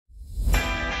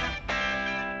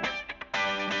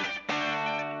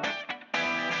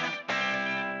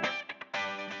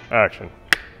Action.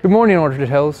 Good morning, Orchard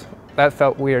Hills. That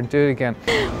felt weird. Do it again.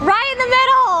 Right in the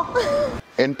middle!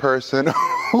 In person.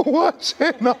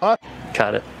 Watching on.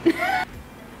 Cut it.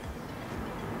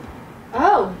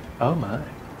 Oh. Oh my.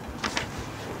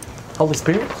 Holy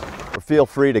Spirit. Feel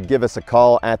free to give us a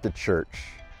call at the church.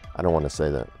 I don't want to say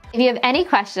that. If you have any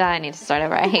question, I need to start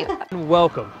over. I hate that.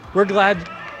 Welcome. We're glad.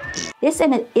 This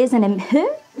isn't a Do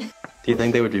you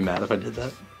think they would be mad if I did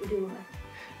that?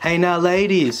 Hey now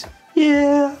ladies.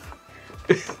 Yeah.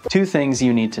 2 things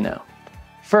you need to know.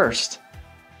 First,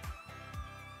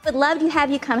 would love to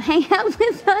have you come hang out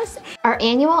with us. Our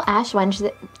annual Ash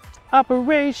Wednesday.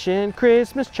 Operation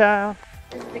Christmas Child.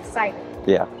 Excited.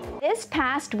 yeah. This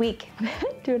past week,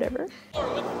 do whatever.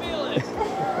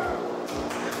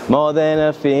 More than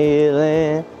a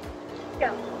feeling.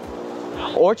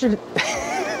 Go. Orchard.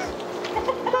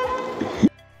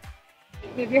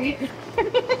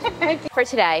 For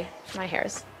today, my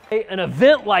hair's. An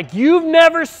event like you've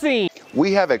never seen.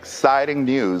 We have exciting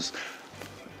news.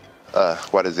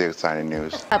 What is the exciting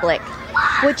news? Public.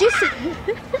 Would you see?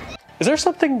 Is there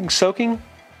something soaking?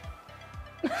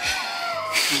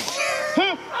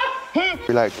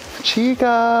 We're like,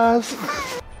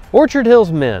 chicas. Orchard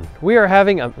Hills men, we are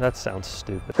having a, that sounds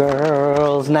stupid.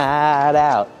 Girls' night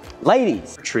out.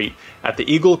 Ladies. Retreat at the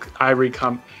Eagle Ivory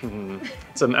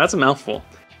that's a mouthful.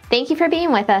 Thank you for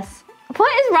being with us.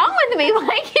 What is wrong with me?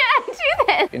 Why can't I do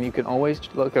this? And you can always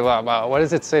look at, what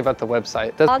does it say about the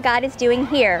website? All God is doing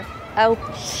here. Oh,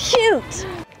 shoot.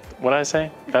 What did I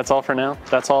say? That's all for now?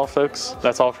 That's all, folks?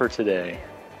 That's all for today.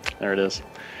 There it is.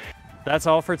 That's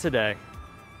all for today.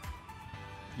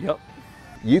 Yep.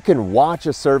 You can watch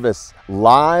a service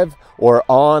live or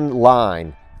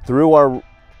online through our,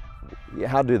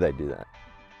 how do they do that?